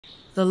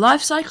The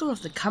life cycle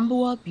of the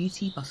Camberwell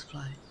beauty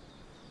butterfly.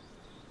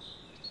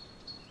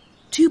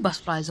 Two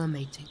butterflies are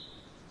mating.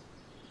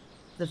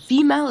 The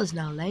female is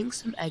now laying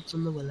some eggs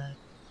on the willow.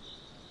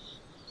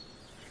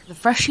 The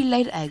freshly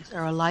laid eggs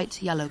are a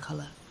light yellow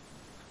colour.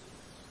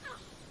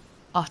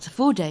 After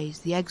 4 days,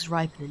 the eggs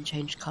ripen and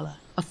change colour.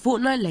 A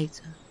fortnight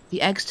later,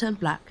 the eggs turn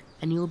black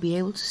and you will be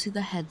able to see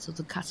the heads of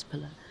the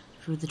caterpillar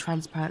through the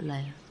transparent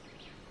layer.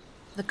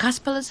 The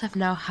caterpillars have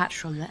now hatched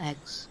from their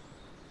eggs.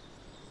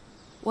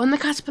 When the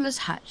caterpillars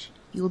hatch,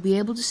 you will be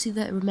able to see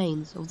the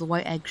remains of the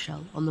white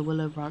eggshell on the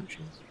willow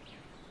branches.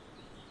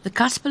 The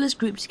caterpillars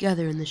group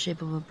together in the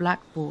shape of a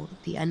black ball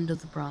at the end of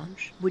the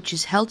branch, which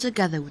is held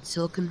together with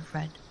silken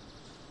thread.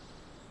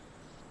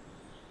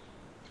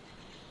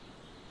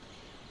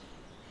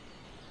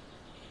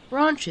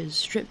 Branches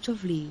stripped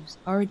of leaves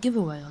are a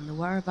giveaway on the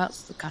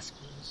whereabouts of the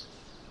caterpillars.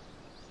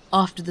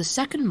 After the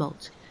second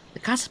molt,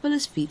 the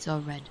caterpillars' feet are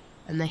red,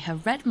 and they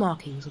have red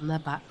markings on their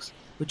backs,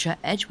 which are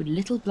edged with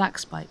little black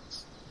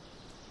spikes.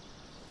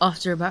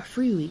 After about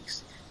 3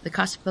 weeks, the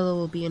caterpillar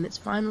will be in its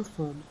final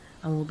form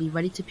and will be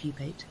ready to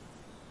pupate.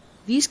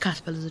 These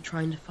caterpillars are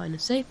trying to find a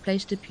safe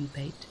place to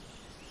pupate.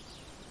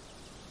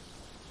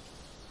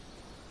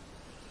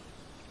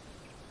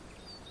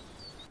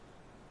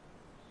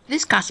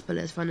 This caterpillar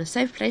has found a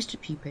safe place to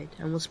pupate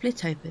and will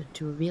split open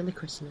to reveal the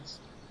chrysalis.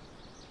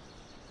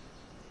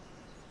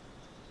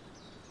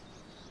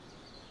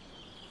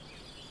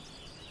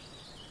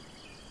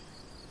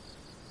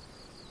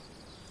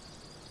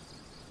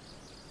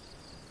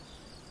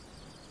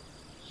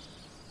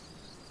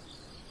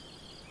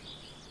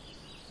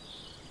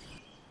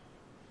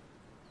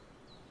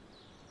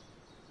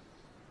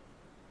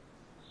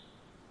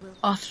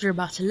 After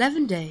about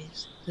 11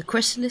 days, the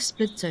chrysalis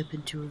splits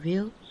open to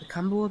reveal the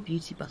Camberwell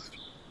beauty butterfly.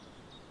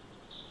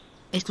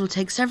 It will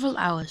take several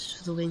hours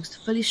for the wings to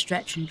fully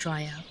stretch and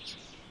dry out.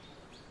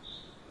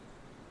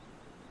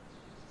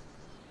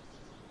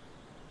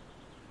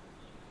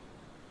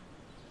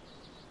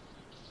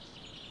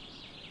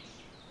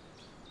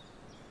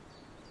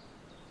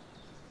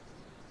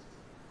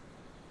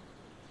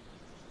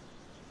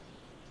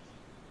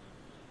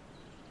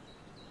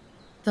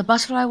 The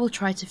butterfly will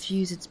try to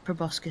fuse its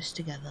proboscis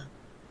together.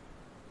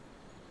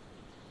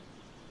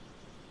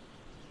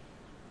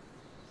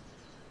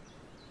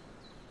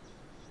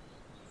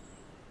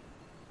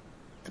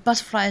 The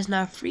butterfly is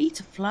now free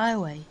to fly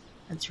away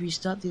and to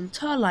restart the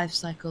entire life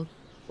cycle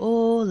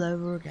all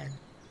over again.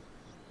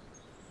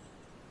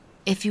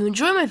 If you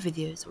enjoy my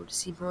videos or want to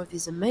see more of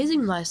these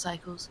amazing life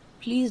cycles,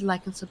 please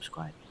like and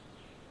subscribe.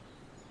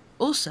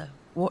 Also,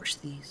 watch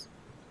these.